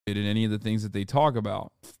in any of the things that they talk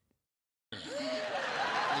about.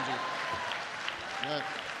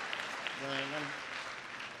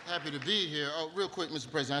 Happy to be here. Oh, real quick,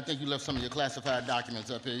 Mr. President, I think you left some of your classified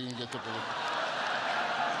documents up here. You can get to the...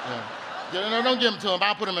 Yeah, no, don't give them to him.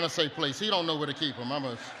 I'll put them in a safe place. He don't know where to keep them.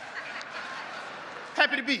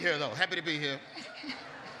 Happy to be here, though. Happy to be here.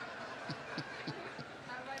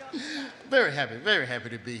 Very happy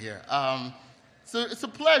to be here. So it's a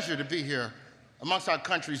pleasure to be here amongst our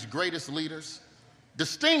country's greatest leaders,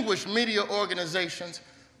 distinguished media organizations,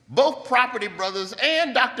 both Property Brothers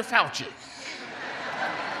and Dr. Fauci.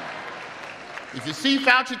 If you see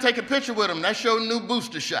Fauci, take a picture with him. That's your new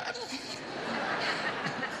booster shot.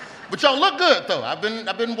 But y'all look good, though. I've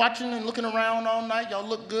been watching and looking around all night. Y'all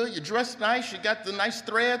look good. You dressed nice. You got the nice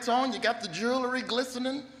threads on. You got the jewelry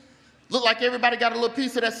glistening. Look like everybody got a little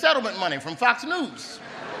piece of that settlement money from Fox News.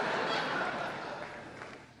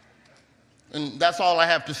 And that's all I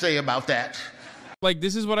have to say about that. Like,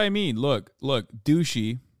 this is what I mean. Look,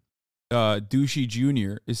 Douchey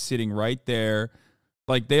Jr. is sitting right there.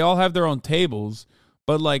 Like, they all have their own tables,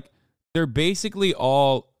 but, like, they're basically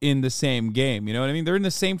all in the same game. You know what I mean? They're in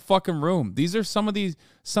the same fucking room. These are some of these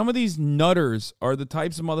nutters are the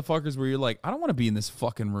types of motherfuckers where you're like, I don't want to be in this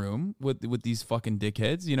fucking room with these fucking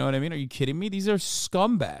dickheads. You know what I mean? Are you kidding me? These are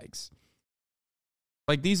scumbags.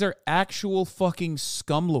 Like, these are actual fucking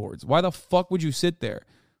scumlords. Why the fuck would you sit there?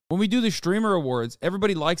 When we do the streamer awards,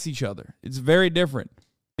 everybody likes each other. It's very different.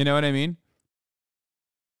 You know what I mean?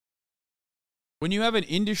 When you have an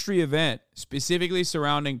industry event specifically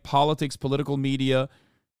surrounding politics, political media,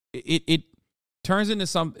 it turns into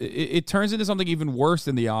something even worse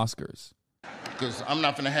than the Oscars. Because I'm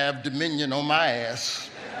not going to have Dominion on my ass.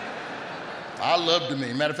 I love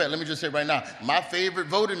Dominion. Matter of fact, let me just say right now, my favorite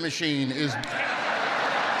voting machine is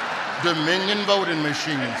Dominion voting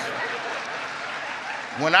machines.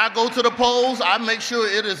 When I go to the polls, I make sure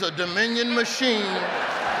it is a Dominion machine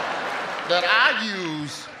that I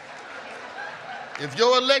use. If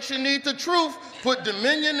your election needs the truth, put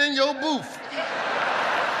Dominion in your booth.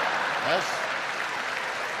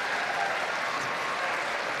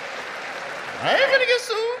 I ain't gonna get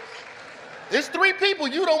sued. It's 3 people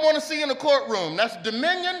you don't want to see in the courtroom. That's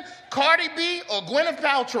Dominion, Cardi B, or Gwyneth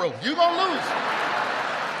Paltrow. You gonna lose.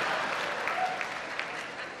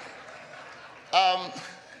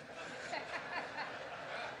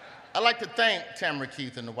 I'd like to thank Tamara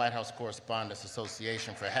Keith and the White House Correspondents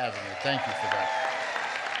Association for having me. Thank you for that.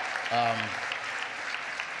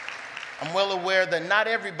 I'm well aware that not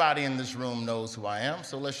everybody in this room knows who I am,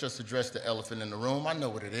 so let's just address the elephant in the room. I know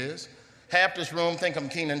what it is. Half this room think I'm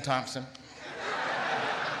Kenan Thompson.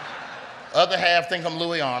 Other half think I'm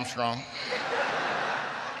Louis Armstrong.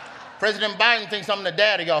 President Biden thinks I'm the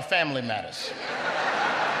dad of y'all Family Matters.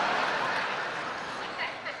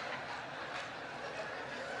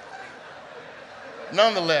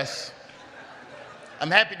 Nonetheless, I'm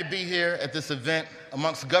happy to be here at this event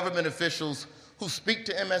amongst government officials who speak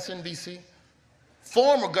to MSNBC,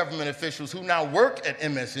 former government officials who now work at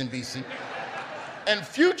MSNBC, and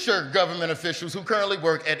future government officials who currently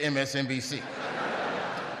work at MSNBC.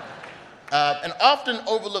 An often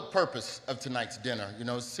overlooked purpose of tonight's dinner, you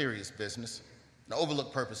know, it's serious business. An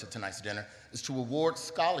overlooked purpose of tonight's dinner is to award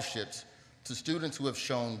scholarships to students who have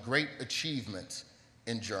shown great achievements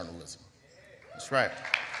in journalism. That's right.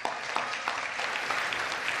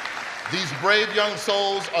 These brave young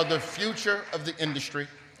souls are the future of the industry,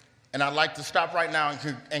 and I'd like to stop right now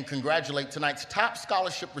and congratulate tonight's top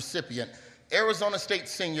scholarship recipient, Arizona State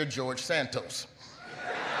senior George Santos.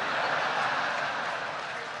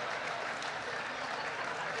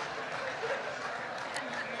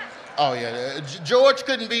 Oh yeah, George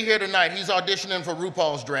couldn't be here tonight. He's auditioning for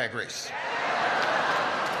RuPaul's Drag Race.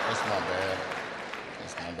 That's my bad.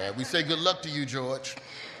 That's my bad. We say good luck to you, George.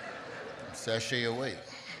 Sashay away.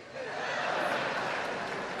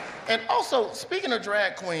 And also, speaking of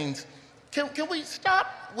drag queens, can we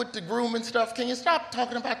stop with the grooming stuff? Can you stop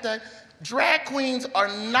talking about that? Drag queens are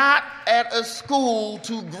not at a school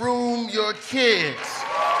to groom your kids.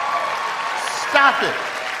 Stop it.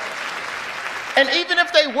 And even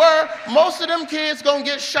if they were, most of them kids gonna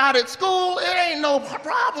get shot at school. It ain't no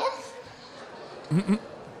problem.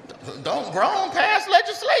 Don't grown pass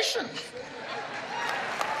legislation.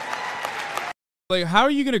 Like, how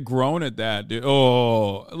are you gonna groan at that, dude?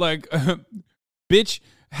 Oh, like, bitch,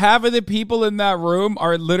 half of the people in that room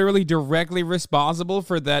are literally directly responsible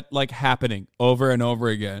for that, like, happening over and over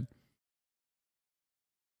again.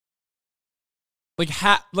 Like,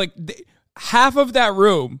 half of that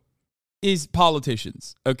room is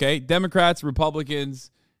politicians, okay? Democrats,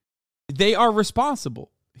 Republicans, they are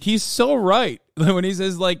responsible. He's so right. When he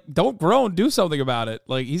says, like, don't groan, do something about it.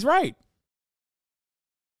 Like, he's right.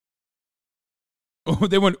 Oh,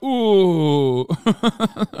 they went, ooh.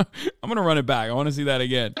 I'm going to run it back. I want to see that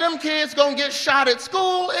again. Them kids gonna get shot at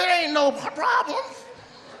school, it ain't no problem.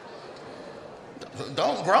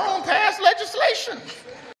 Don't groan past legislation.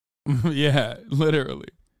 Yeah, literally.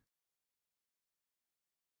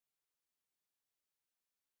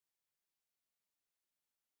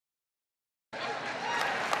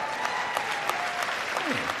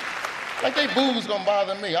 Like they booze gonna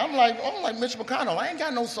bother me. I'm like Mitch McConnell, I ain't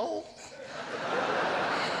got no soul.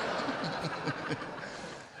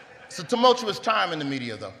 It's a tumultuous time in the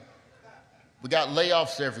media, though. We got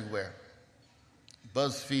layoffs everywhere.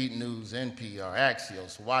 BuzzFeed News, NPR,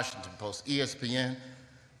 Axios, Washington Post, ESPN.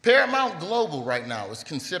 Paramount Global right now is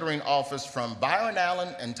considering offers from Byron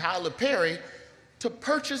Allen and Tyler Perry to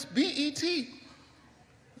purchase BET.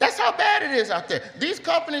 That's how bad it is out there. These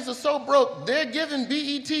companies are so broke, they're giving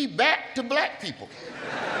BET back to black people.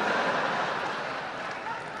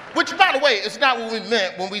 Which, by the way, is not what we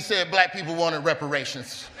meant when we said black people wanted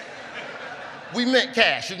reparations. We meant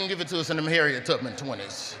cash. You can give it to us in them Harriet Tubman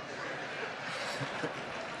 20s.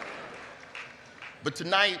 But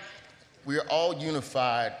tonight, we are all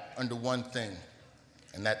unified under one thing,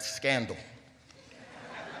 and that's scandal.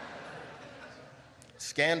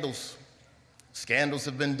 Scandals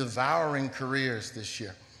have been devouring careers this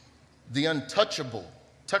year. The untouchable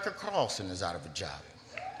Tucker Carlson is out of a job.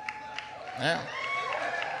 Yeah.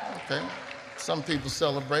 Okay. Some people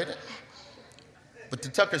celebrate it. But to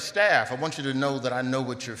Tucker's staff, I want you to know that I know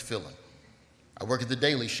what you're feeling. I work at The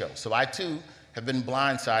Daily Show, so I too have been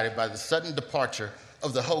blindsided by the sudden departure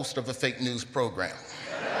of the host of a fake news program.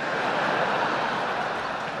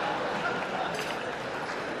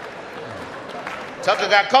 Tucker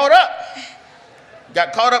got caught up.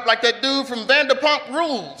 Got caught up like that dude from Vanderpump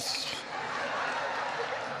Rules.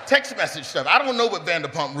 Text message stuff. I don't know what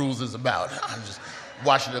Vanderpump Rules is about. I just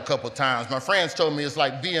watched it a couple times. My friends told me it's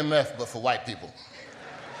like BMF, but for white people.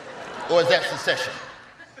 Or is that Secession?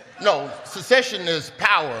 No, Secession is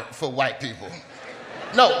power for white people.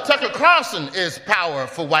 No, Tucker Carlson is power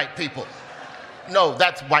for white people. No,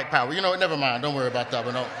 that's white power. You know what, never mind. Don't worry about that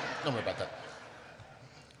one. No, don't worry about that.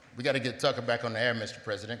 We got to get Tucker back on the air, Mr.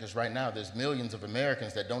 President, because right now there's millions of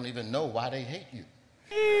Americans that don't even know why they hate you.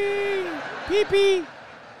 Pee-pee.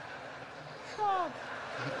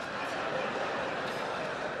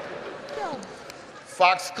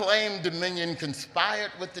 Fox claimed Dominion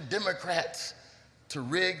conspired with the Democrats to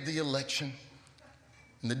rig the election.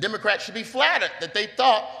 And the Democrats should be flattered that they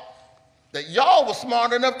thought that y'all were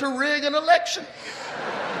smart enough to rig an election.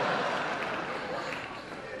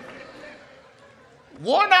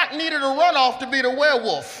 Warnock needed a runoff to be the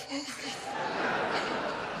werewolf.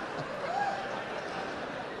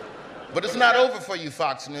 But it's not over for you,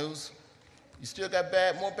 Fox News. You still got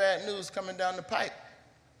more bad news coming down the pipe.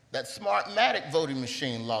 That Smartmatic voting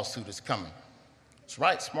machine lawsuit is coming. That's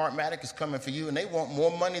right, Smartmatic is coming for you, and they want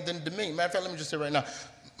more money than Dominion. Matter of fact, let me just say right now,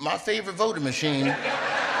 my favorite voting machine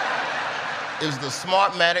is the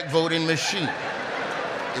Smartmatic voting machine.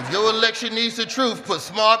 If your election needs the truth, put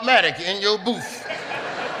Smartmatic in your booth.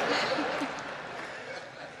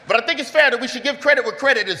 But I think it's fair that we should give credit where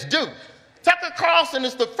credit is due. Tucker Carlson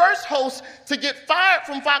is the first host to get fired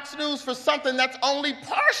from Fox News for something that's only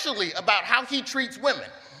partially about how he treats women.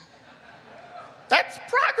 That's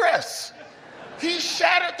progress. He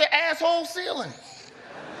shattered the asshole ceiling.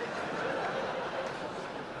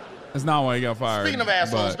 That's not why he got fired. Speaking of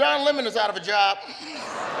assholes, Don Lemon is out of a job.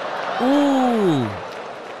 Ooh.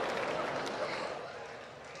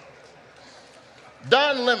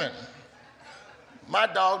 Don Lemon. My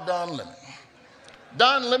dog, Don Lemon.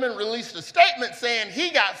 Don Lemon released a statement saying he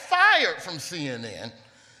got fired from CNN.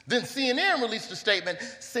 Then CNN released a statement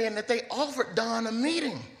saying that they offered Don a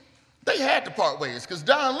meeting. They had to part ways because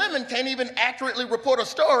Don Lemon can't even accurately report a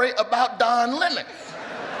story about Don Lemon.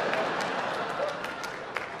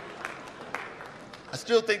 I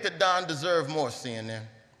still think that Don deserved more, CNN.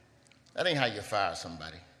 That ain't how you fire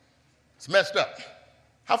somebody. It's messed up.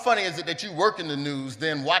 How funny is it that you work in the news,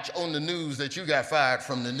 then watch on the news that you got fired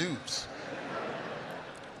from the news?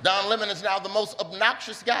 Don Lemon is now the most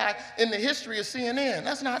obnoxious guy in the history of CNN.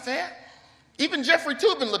 That's not fair. Even Jeffrey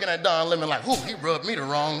Toobin looking at Don Lemon like, ooh, he rubbed me the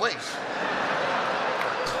wrong way.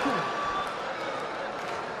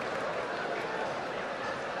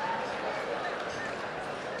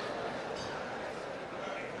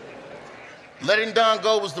 Letting Don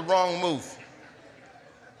go was the wrong move.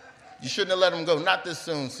 You shouldn't have let him go. Not this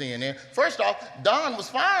soon, CNN. First off, Don was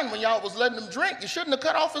fine when y'all was letting him drink. You shouldn't have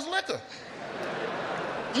cut off his liquor.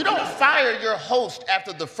 You don't fire your host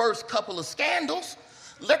after the first couple of scandals.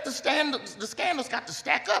 Let the scandals got to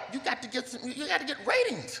stack up. You got to get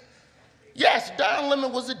ratings. Yes, Don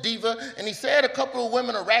Lemon was a diva, and he said a couple of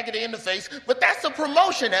women are raggedy in the face, but that's a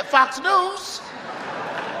promotion at Fox News.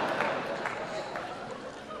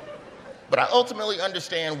 But I ultimately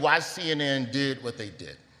understand why CNN did what they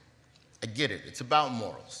did. I get it. It's about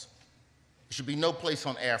morals. There should be no place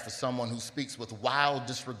on air for someone who speaks with wild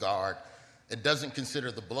disregard and doesn't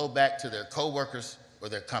consider the blowback to their coworkers or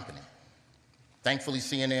their company. Thankfully,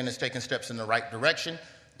 CNN has taken steps in the right direction.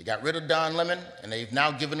 They got rid of Don Lemon, and they've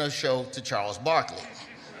now given a show to Charles Barkley.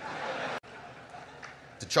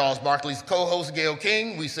 To Charles Barkley's co-host, Gayle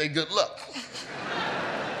King, we say good luck.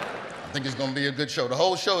 I think it's gonna be a good show. The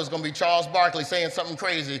whole show is gonna be Charles Barkley saying something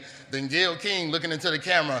crazy, then Gayle King looking into the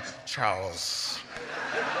camera, Charles.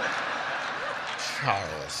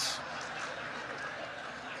 Charles.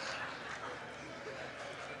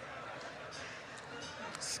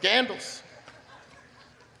 Scandals.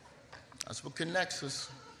 That's what connects us.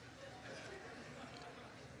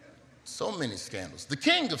 So many scandals. The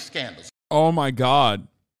king of scandals. Oh my God.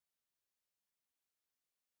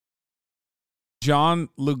 John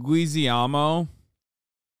Leguizamo,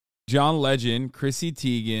 John Legend, Chrissy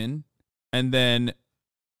Teigen, and then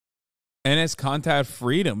NS Contact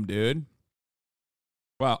Freedom, dude.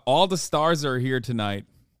 Wow, all the stars are here tonight.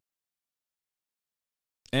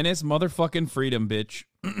 NS motherfucking Freedom, bitch.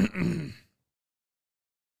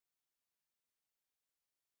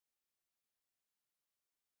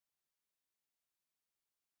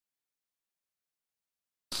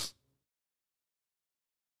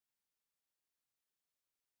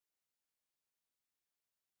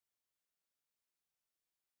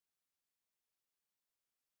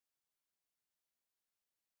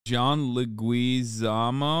 John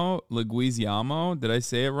Leguizamo. Did I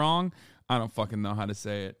say it wrong? I don't fucking know how to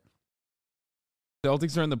say it.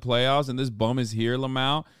 Celtics are in the playoffs, and this bum is here,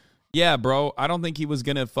 Lamau. Yeah, bro. I don't think he was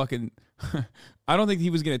gonna fucking. I don't think he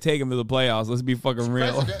was gonna take him to the playoffs. Let's be fucking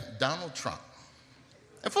real. President Donald Trump.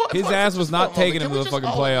 His ass was not taking him to the fucking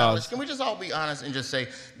playoffs. Can we just all be honest and just say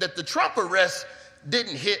that the Trump arrest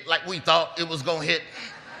didn't hit like we thought it was gonna hit?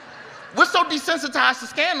 We're so desensitized to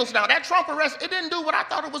scandals now. That Trump arrest, it didn't do what I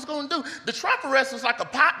thought it was going to do. The Trump arrest was like a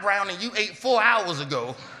pot brownie you ate 4 hours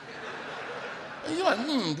ago. And you're like,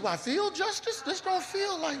 do I feel justice? This don't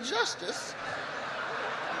feel like justice.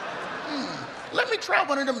 Let me try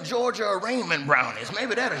one of them Georgia arraignment brownies.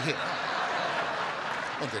 Maybe that'll hit.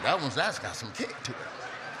 Okay, that's got some kick to it.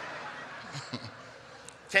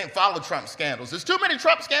 Can't follow Trump scandals. There's too many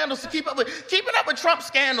Trump scandals to keep up with. Keeping up with Trump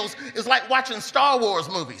scandals is like watching Star Wars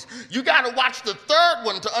movies. You got to watch the third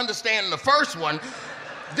one to understand the first one.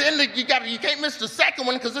 Then you can't miss the second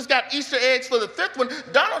one because it's got Easter eggs for the fifth one.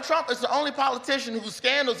 Donald Trump is the only politician whose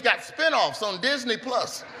scandals got spinoffs on Disney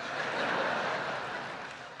Plus.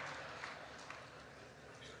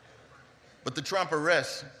 But the Trump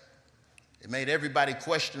arrest, it made everybody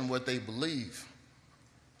question what they believe.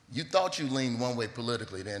 You thought you leaned one way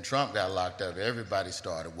politically, then Trump got locked up. Everybody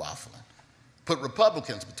started waffling. Put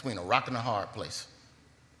Republicans between a rock and a hard place.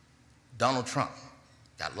 Donald Trump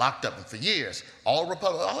got locked up, and for years, all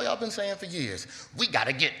y'all been saying for years, we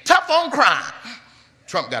gotta get tough on crime.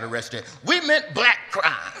 Trump got arrested. We meant black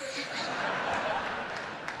crime.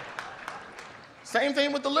 Same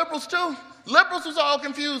thing with the liberals too. Liberals was all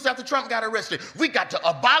confused after Trump got arrested. We got to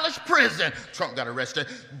abolish prison. Trump got arrested.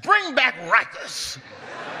 Bring back Rikers.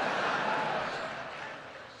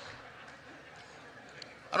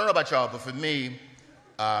 I don't know about y'all, but for me,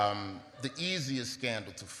 the easiest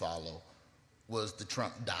scandal to follow was the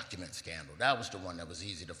Trump document scandal. That was the one that was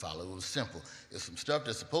easy to follow. It was simple. It's some stuff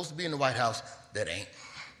that's supposed to be in the White House that ain't.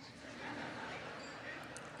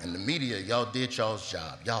 And the media, y'all did y'all's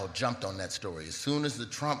job. Y'all jumped on that story. As soon as the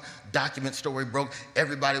Trump document story broke,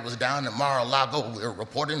 everybody was down in Mar-a-Lago. We're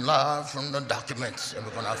reporting live from the documents, and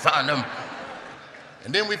we're gonna find them.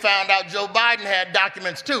 And then we found out Joe Biden had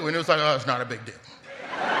documents too, and it was like, oh, it's not a big deal.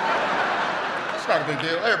 It's not a big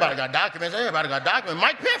deal. Everybody got documents. Everybody got documents.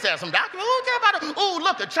 Mike Pence had some documents. Who care about it? Ooh,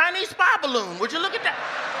 look, a Chinese spy balloon. Would you look at that?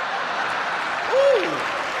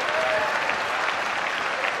 Ooh.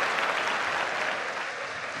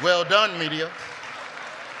 Well done, media.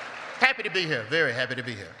 Happy to be here. Very happy to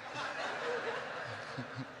be here.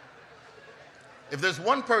 If there's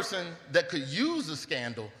one person that could use a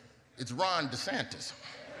scandal, it's Ron DeSantis.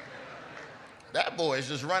 That boy is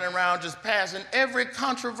just running around just passing every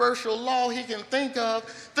controversial law he can think of,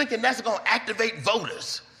 thinking that's going to activate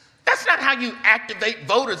voters. That's not how you activate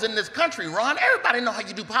voters in this country, Ron. Everybody know how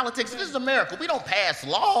you do politics. This is America. We don't pass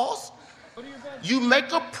laws. You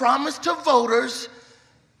make a promise to voters,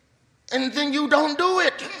 and then you don't do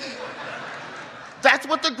it. That's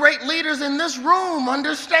what the great leaders in this room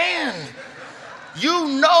understand. You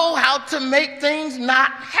know how to make things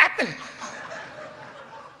not happen.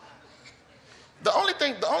 The only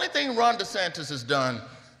thing Ron DeSantis has done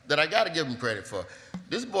that I got to give him credit for,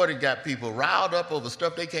 this boy that got people riled up over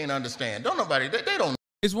stuff they can't understand. They don't.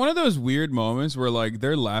 It's one of those weird moments where, like,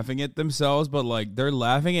 they're laughing at themselves, but, like, they're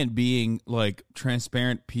laughing at being, like,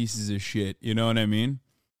 transparent pieces of shit. You know what I mean?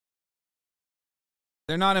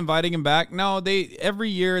 They're not inviting him back. No, every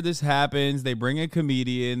year this happens. They bring a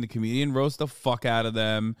comedian. The comedian roasts the fuck out of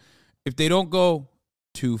them. If they don't go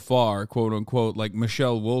too far, quote unquote, like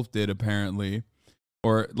Michelle Wolf did apparently,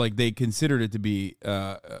 or like they considered it to be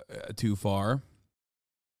too far.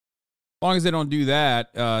 As long as they don't do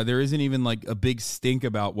that, there isn't even like a big stink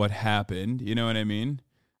about what happened. You know what I mean?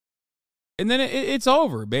 And then it's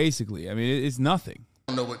over, basically. I mean, it's nothing.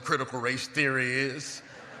 I don't know what critical race theory is.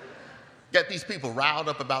 Get these people riled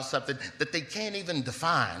up about something that they can't even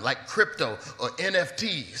define, like crypto or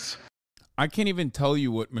NFTs. I can't even tell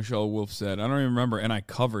you what Michelle Wolf said. I don't even remember, and I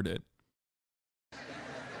covered it.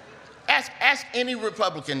 Ask any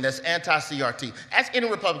Republican that's anti-CRT. Ask any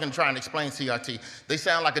Republican trying to explain CRT. They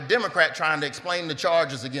sound like a Democrat trying to explain the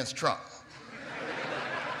charges against Trump.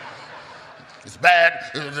 It's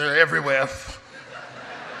bad. They're everywhere.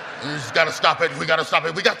 We just got to stop it. We got to stop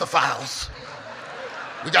it. We got the files.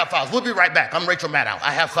 We got files. We'll be right back. I'm Rachel Maddow.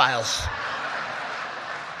 I have files.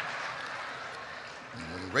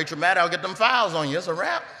 Rachel Maddow get them files on you. It's a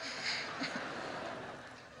wrap.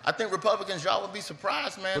 I think Republicans, y'all would be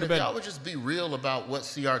surprised, man, if y'all would just be real about what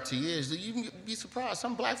CRT is. You can be surprised.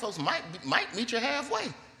 Some black folks might meet you halfway.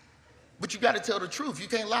 But you got to tell the truth. You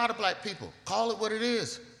can't lie to black people. Call it what it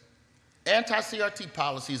is. Anti-CRT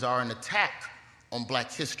policies are an attack on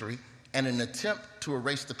black history and an attempt to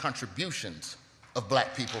erase the contributions of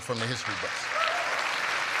black people from the history books.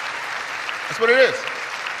 That's what it is.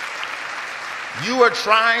 You are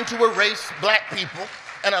trying to erase black people,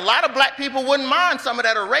 and a lot of black people wouldn't mind some of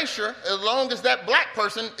that erasure as long as that black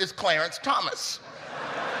person is Clarence Thomas.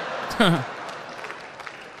 A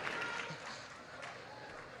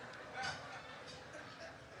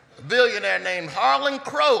billionaire named Harlan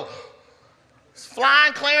Crow is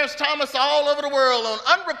flying Clarence Thomas all over the world on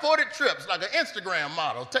unreported trips, like an Instagram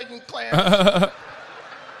model, taking Clarence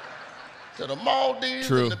to the Maldives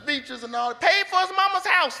and the beaches and all. Paid for his mama's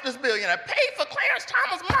house, this billionaire. Paid for Clarence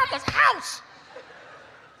Thomas' mama's house.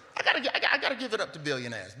 I gotta give it up to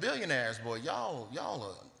billionaires. Billionaires, boy, y'all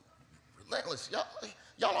are relentless.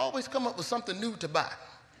 Y'all always come up with something new to buy.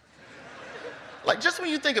 Like, just when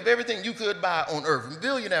you think of everything you could buy on Earth, a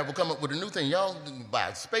billionaire will come up with a new thing. Y'all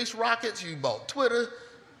buy space rockets, you bought Twitter.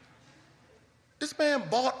 This man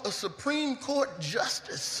bought a Supreme Court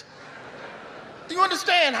justice. Do you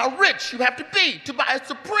understand how rich you have to be to buy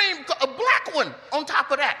a black one on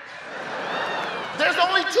top of that? There's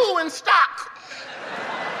only 2 in stock.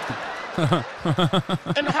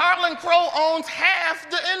 And Harlan Crow owns half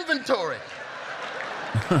the inventory.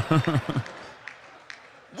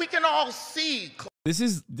 We can all see. This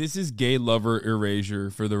is gay lover erasure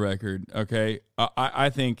for the record. Okay, I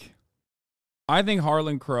think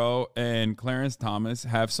Harlan Crow and Clarence Thomas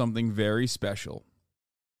have something very special.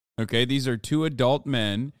 Okay, these are 2 adult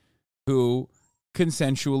men who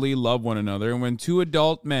consensually love one another, and when 2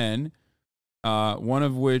 adult men, one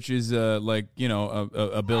of which is a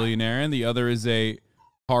billionaire, and the other is a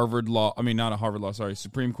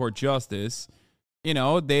Supreme Court justice, you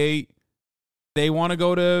know, they want to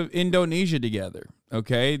go to Indonesia together,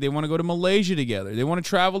 okay? They want to go to Malaysia together. They want to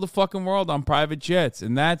travel the fucking world on private jets,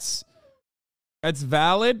 and that's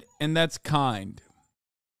valid and that's kind.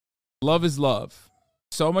 Love is love.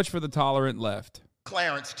 So much for the tolerant left.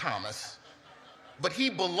 Clarence Thomas, but he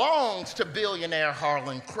belongs to billionaire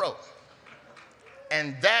Harlan Crow.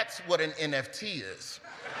 And that's what an NFT is.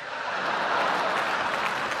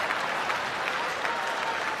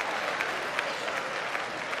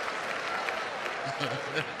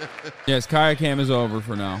 Yes, Kayak Cam is over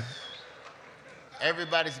for now.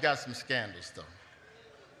 Everybody's got some scandals, though.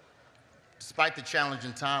 Despite the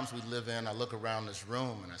challenging times we live in, I look around this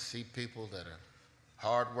room and I see people that are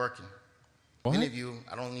hard-working. What? Many of you,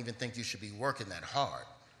 I don't even think you should be working that hard.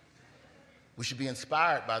 We should be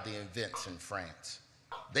inspired by the events in France.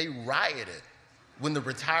 They rioted when the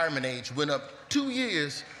retirement age went up 2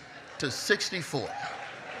 years to 64.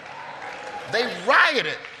 They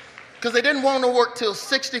rioted because they didn't want to work till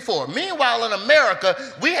 64. Meanwhile, in America,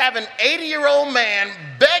 we have an 80-year-old man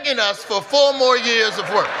begging us for 4 more years of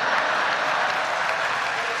work.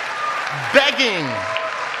 Begging.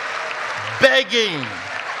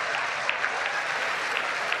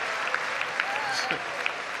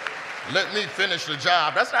 Let me finish the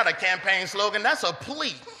job. That's not a campaign slogan, that's a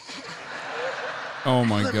plea. Oh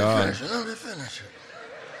my God. Let me finish it.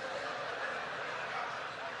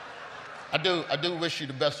 I do wish you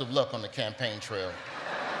the best of luck on the campaign trail,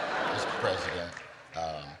 Mr. President.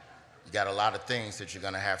 You got a lot of things that you're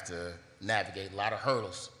gonna have to navigate, a lot of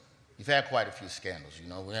hurdles. You've had quite a few scandals, you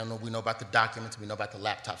know. We know about the documents, we know about the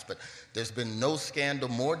laptops, but there's been no scandal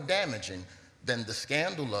more damaging than the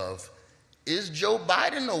scandal of, is Joe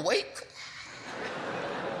Biden awake?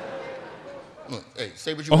 Hey,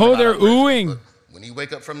 say what you want. Oh, they're oohing. When he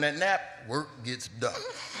wake up from that nap, work gets done.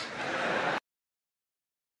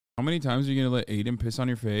 How many times are you going to let Aiden piss on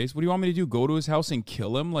your face? What do you want me to do? Go to his house and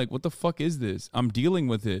kill him? Like, what the fuck is this? I'm dealing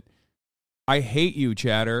with it. I hate you,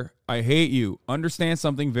 chatter. I hate you. Understand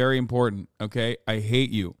something very important, okay? I hate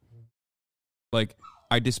you. Like,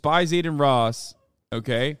 I despise Aiden Ross,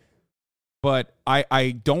 okay? But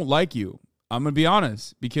I don't like you. I'm going to be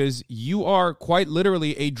honest, because you are quite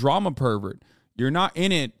literally a drama pervert. You're not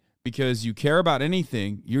in it because you care about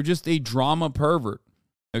anything. You're just a drama pervert,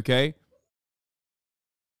 okay?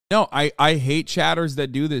 No, I hate chatters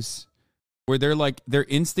that do this, where they're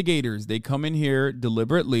instigators. They come in here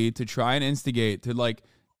deliberately to try and instigate, to like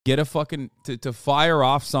get a fucking, to fire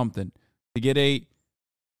off something, to get a,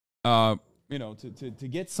 to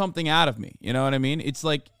get something out of me. You know what I mean? It's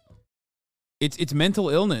like, it's mental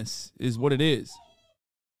illness is what it is.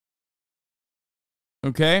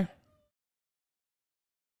 Okay?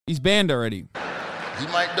 He's banned already. He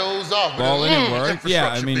might doze off. Ball in it worked. Yeah,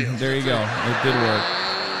 I mean, there you go. It did work.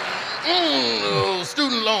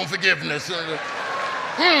 Student loan forgiveness.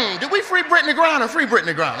 Did we free Brittany Griner? Free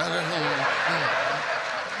Brittany Griner.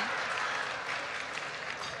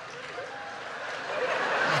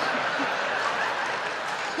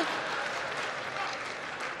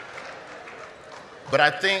 But I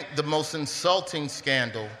think the most insulting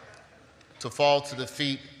scandal to fall to the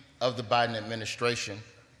feet of the Biden administration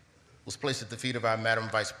was placed at the feet of our Madam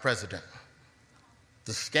Vice President.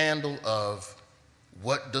 The scandal of,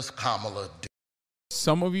 what does Kamala do?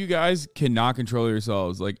 Some of you guys cannot control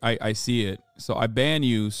yourselves. Like, I see it. So I ban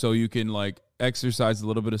you so you can, like, exercise a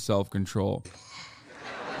little bit of self-control.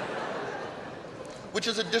 Which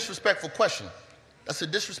is a disrespectful question. That's a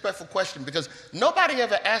disrespectful question, because nobody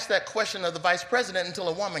ever asked that question of the vice president until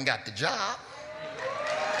a woman got the job.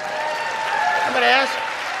 Nobody asked.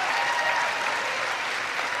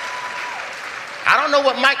 I don't know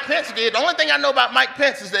what Mike Pence did. The only thing I know about Mike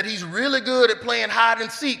Pence is that he's really good at playing hide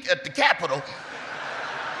and seek at the Capitol.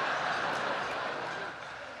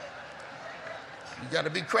 You got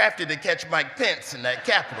to be crafty to catch Mike Pence in that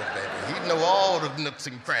Capitol, baby. He'd know all the nooks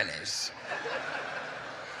and crannies.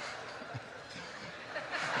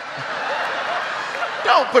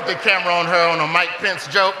 Don't put the camera on her on a Mike Pence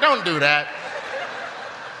joke. Don't do that.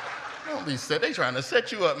 Don't be set. They trying to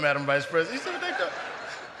set you up, Madam Vice President. You see what they do?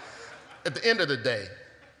 At the end of the day,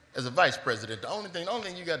 as a vice president, the only thing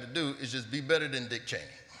you got to do is just be better than Dick Cheney.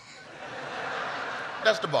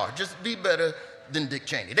 That's the bar. Just be better than Dick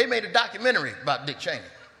Cheney. They made a documentary about Dick Cheney.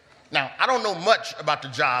 Now, I don't know much about the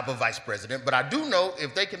job of vice president, but I do know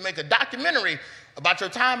if they can make a documentary about your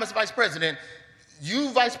time as vice president,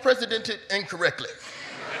 you vice presidented incorrectly.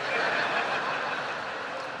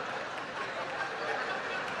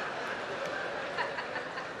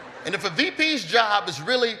 And if a VP's job is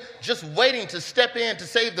really just waiting to step in to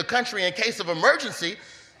save the country in case of emergency,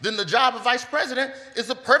 then the job of vice president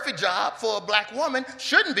is a perfect job for a black woman.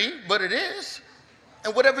 Shouldn't be, but it is.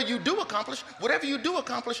 And whatever you do accomplish,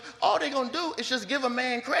 all they're gonna do is just give a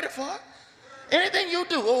man credit for it. Anything you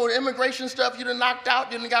do, the immigration stuff you done knocked out,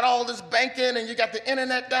 you done got all this banking, and you got the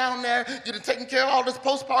internet down there, you done taken care of all this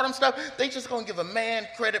postpartum stuff, they just gonna give a man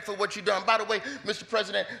credit for what you done. By the way, Mr.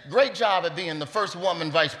 President, great job at being the first woman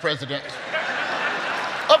vice president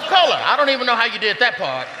of color. I don't even know how you did that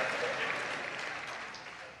part.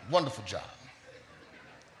 Wonderful job.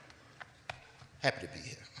 Happy to be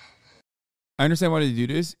here. I understand why they do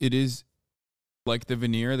this. It is like the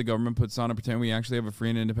veneer the government puts on to pretend we actually have a free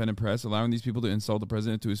and independent press. Allowing these people to insult the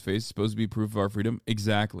president to his face is supposed to be proof of our freedom.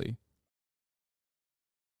 Exactly.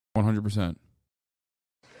 100%.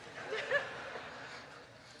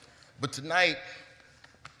 But tonight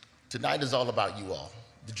is all about you all.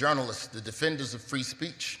 The journalists, the defenders of free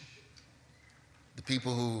speech, the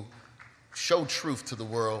people who show truth to the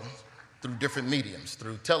world through different mediums,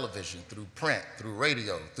 through television, through print, through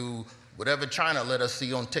radio, through whatever China let us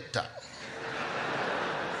see on TikTok.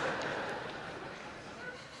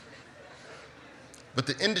 But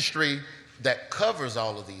the industry that covers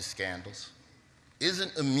all of these scandals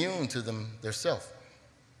isn't immune to them themselves.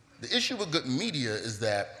 The issue with good media is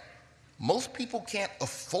that Most people can't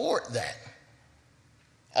afford that.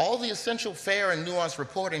 All the essential, fair, and nuanced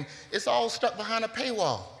reporting, it's all stuck behind a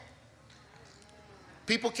paywall.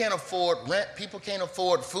 People can't afford rent, people can't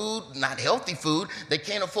afford food, not healthy food. They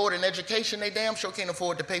can't afford an education, they damn sure can't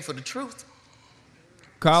afford to pay for the truth.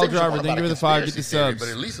 Kyle Driver, thank you for the 5, get the subs. But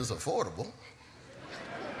at least it's affordable.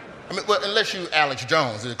 I mean, well, unless you Alex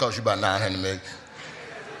Jones, it'll cost you about $900 million.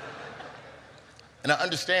 And I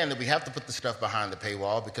understand that we have to put the stuff behind the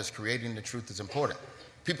paywall because creating the truth is important.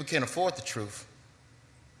 People can't afford the truth,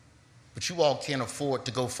 but you all can't afford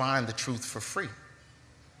to go find the truth for free.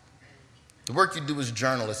 The work you do as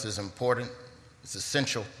journalists is important, it's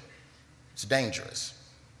essential, it's dangerous.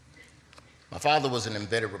 My father was an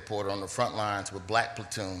embedded reporter on the front lines with black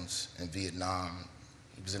platoons in Vietnam.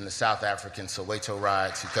 He was in the South African Soweto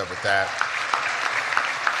riots, he covered that.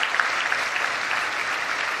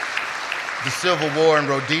 The Civil War in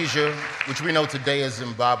Rhodesia, which we know today as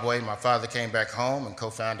Zimbabwe. My father came back home and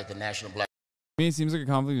co-founded the National Black. To me, it seems like a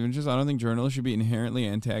conflict of interest. I don't think journalists should be inherently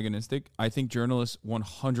antagonistic. I think journalists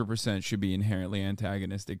 100% should be inherently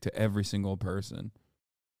antagonistic to every single person.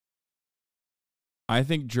 I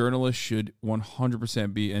think journalists should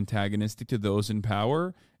 100% be antagonistic to those in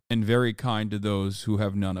power and very kind to those who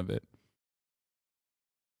have none of it.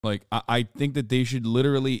 Like, I think that they should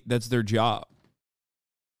literally, that's their job.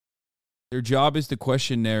 Their job is to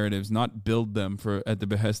question narratives, not build them at the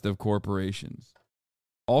behest of corporations.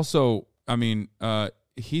 Also, I mean,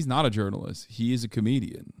 he's not a journalist. He is a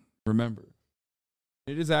comedian, remember.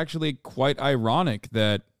 It is actually quite ironic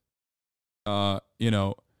that,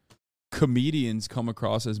 comedians come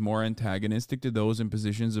across as more antagonistic to those in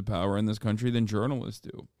positions of power in this country than journalists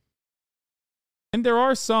do. And there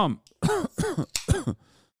are some,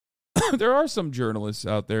 there are some journalists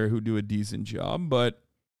out there who do a decent job, but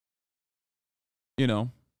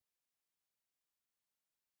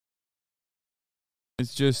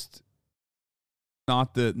it's just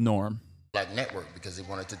not the norm. Black network because he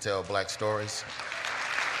wanted to tell black stories.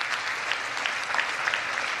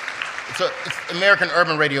 It's American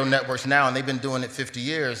Urban Radio Networks now, and they've been doing it 50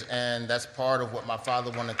 years, and that's part of what my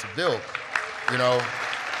father wanted to build,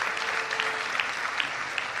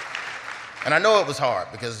 And I know it was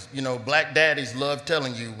hard because, black daddies love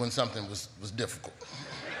telling you when something was difficult.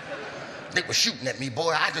 They were shooting at me,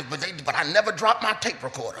 boy, but I never dropped my tape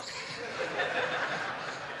recorder.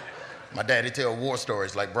 My daddy tell war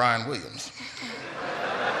stories like Brian Williams.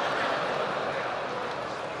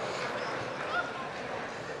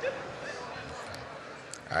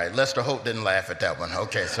 All right, Lester Holt didn't laugh at that one.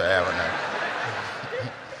 Okay, so I haven't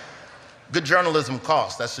heard. Good journalism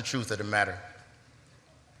costs, that's the truth of the matter.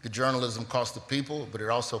 Good journalism costs the people, but it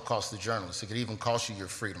also costs the journalists. It could even cost you your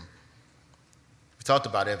freedom. We talked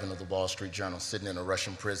about Evan of the Wall Street Journal sitting in a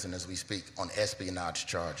Russian prison as we speak on espionage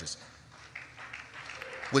charges.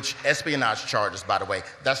 Which espionage charges, by the way,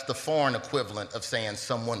 that's the foreign equivalent of saying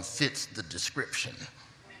someone fits the description.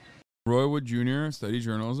 Roy Wood Jr. studied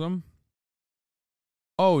journalism.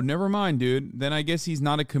 Oh, never mind, dude. Then I guess he's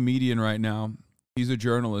not a comedian right now. He's a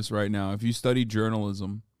journalist right now. If you study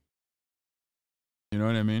journalism, you know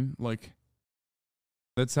what I mean? Like,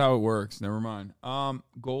 that's how it works. Never mind.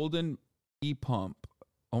 Golden E-Pump.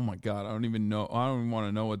 Oh, my God. I don't even know. I don't even want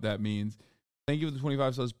to know what that means. Thank you for the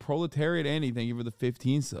 25 subs. Proletariat Andy, thank you for the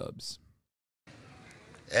 15 subs.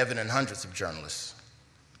 Evan and hundreds of journalists.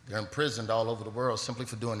 They're imprisoned all over the world simply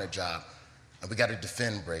for doing their job. And we got to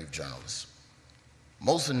defend brave journalists.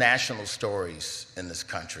 Most national stories in this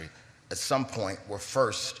country, at some point, were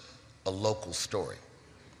first a local story.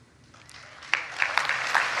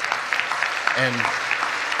 And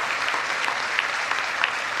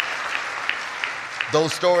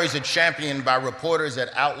those stories are championed by reporters at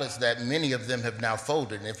outlets that many of them have now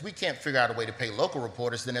folded. And if we can't figure out a way to pay local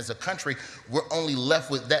reporters, then as a country, we're only left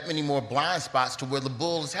with that many more blind spots to where the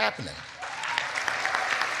bull is happening.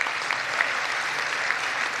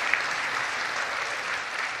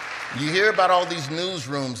 You hear about all these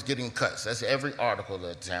newsrooms getting cuts. That's every article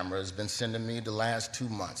that Tamara has been sending me the last 2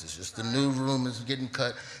 months. It's just the newsroom is getting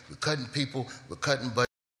cut. We're cutting people. We're cutting budget.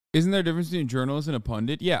 Isn't there a difference between a journalist and a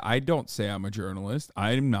pundit? Yeah, I don't say I'm a journalist.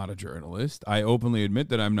 I'm not a journalist. I openly admit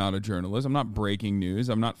that I'm not a journalist. I'm not breaking news.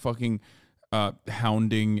 I'm not fucking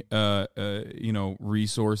hounding,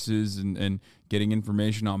 resources and getting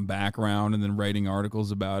information on background and then writing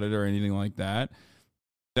articles about it or anything like that.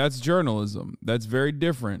 That's journalism. That's very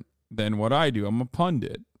different than what I do. I'm a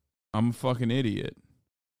pundit. I'm a fucking idiot.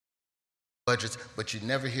 Budgets, but you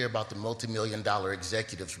never hear about the multi-million-dollar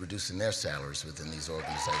executives reducing their salaries within these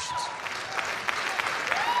organizations.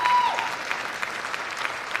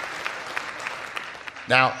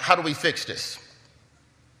 Now, how do we fix this?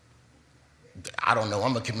 I don't know,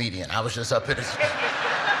 I'm a comedian. I was just up here.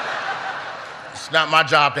 It's not my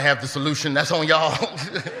job to have the solution, that's on y'all.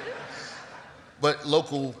 But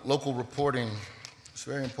local reporting is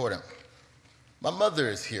very important. My mother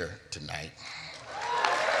is here tonight.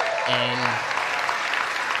 And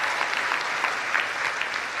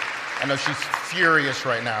I know she's furious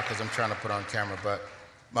right now because I'm trying to put on camera, but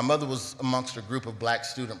my mother was amongst a group of black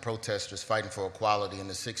student protesters fighting for equality in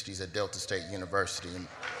the 60s at Delta State University.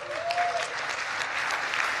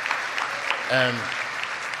 And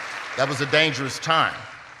that was a dangerous time.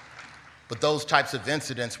 But those types of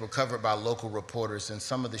incidents were covered by local reporters, and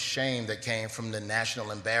some of the shame that came from the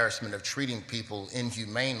national embarrassment of treating people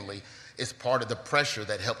inhumanely is part of the pressure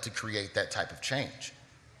that helped to create that type of change.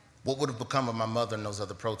 What would have become of my mother and those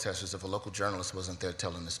other protesters if a local journalist wasn't there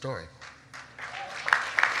telling the story?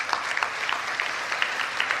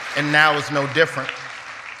 And now it's no different.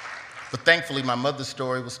 But thankfully, my mother's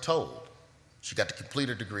story was told. She got to complete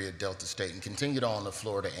her degree at Delta State and continued on to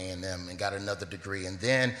Florida A&M and got another degree. And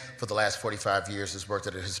then, for the last 45 years, has worked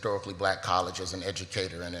at a historically black college as an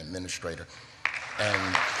educator and administrator.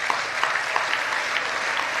 And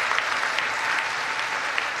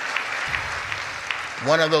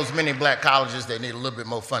one of those many black colleges that need a little bit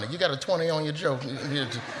more funding. You got a 20 on your joke.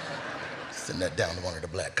 Send that down to one of the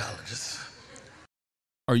black colleges.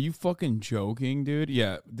 Are you fucking joking, dude?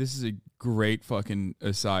 Yeah, this is a great fucking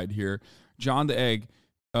aside here. John the Egg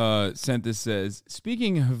sent this, says,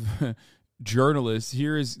 speaking of journalists,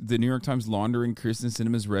 here is the New York Times laundering Kirsten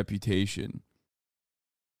Sinema's reputation.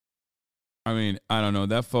 I mean, I don't know.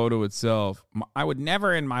 That photo itself, I would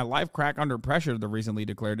never in my life crack under pressure, the recently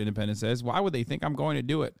declared independent says. Why would they think I'm going to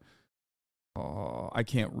do it? Oh, I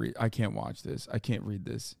can't watch this. I can't read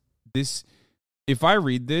this. If I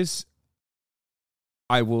read this,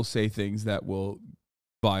 I will say things that will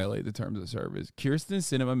violate the terms of service. Kirsten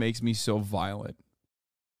Sinema makes me so violent.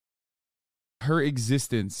 Her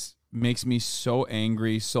existence makes me so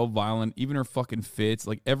angry, so violent. Even her fucking fits,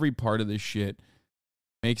 like every part of this shit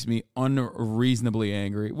makes me unreasonably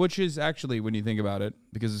angry, which is actually, when you think about it,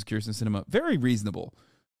 because it's Kirsten Sinema, very reasonable.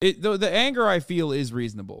 The anger I feel is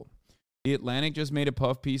reasonable. The Atlantic just made a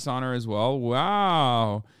puff piece on her as well.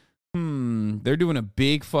 Wow. They're doing a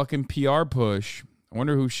big fucking PR push. I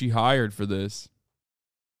wonder who she hired for this.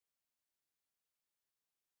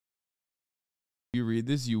 You read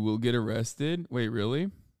this, you will get arrested. Wait,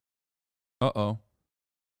 really? Uh-oh.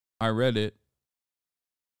 I read it.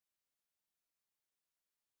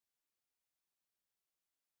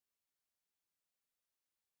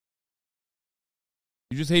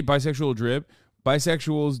 You just hate bisexual drip?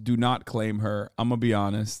 Bisexuals do not claim her. I'm going to be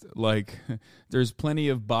honest. Like, there's plenty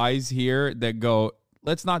of bis here that go,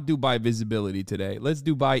 let's not do bi visibility today. Let's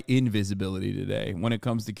do bi invisibility today when it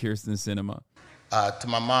comes to Kirsten Sinema. To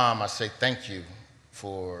my mom, I say thank you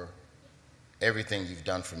for everything you've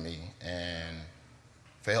done for me and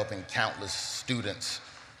for helping countless students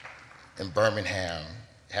in Birmingham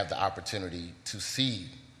have the opportunity to see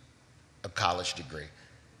a college degree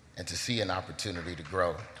and to see an opportunity to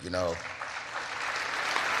grow, you know.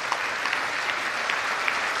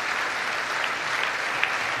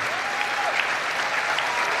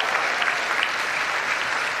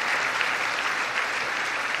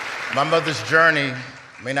 My mother's journey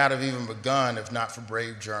may not have even begun if not for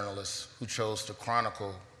brave journalists who chose to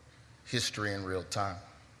chronicle history in real time.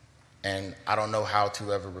 And I don't know how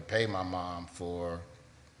to ever repay my mom for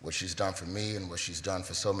what she's done for me and what she's done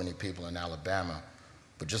for so many people in Alabama.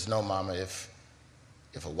 But just know, Mama, if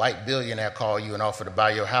a white billionaire call you and offer to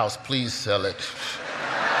buy your house, please sell it.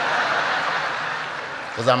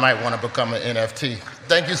 Because I might want to become an NFT.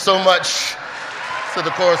 Thank you so much to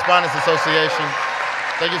the Correspondents Association.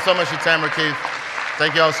 Thank you so much to Tamara Keith.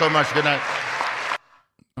 Thank you all so much. Good night.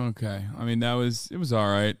 Okay. I mean, it was all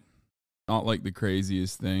right. Not like the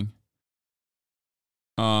craziest thing.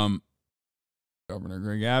 Governor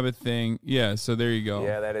Greg Abbott thing. Yeah, so there you go.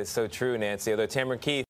 Yeah, that is so true, Nancy. Although Tamara Keith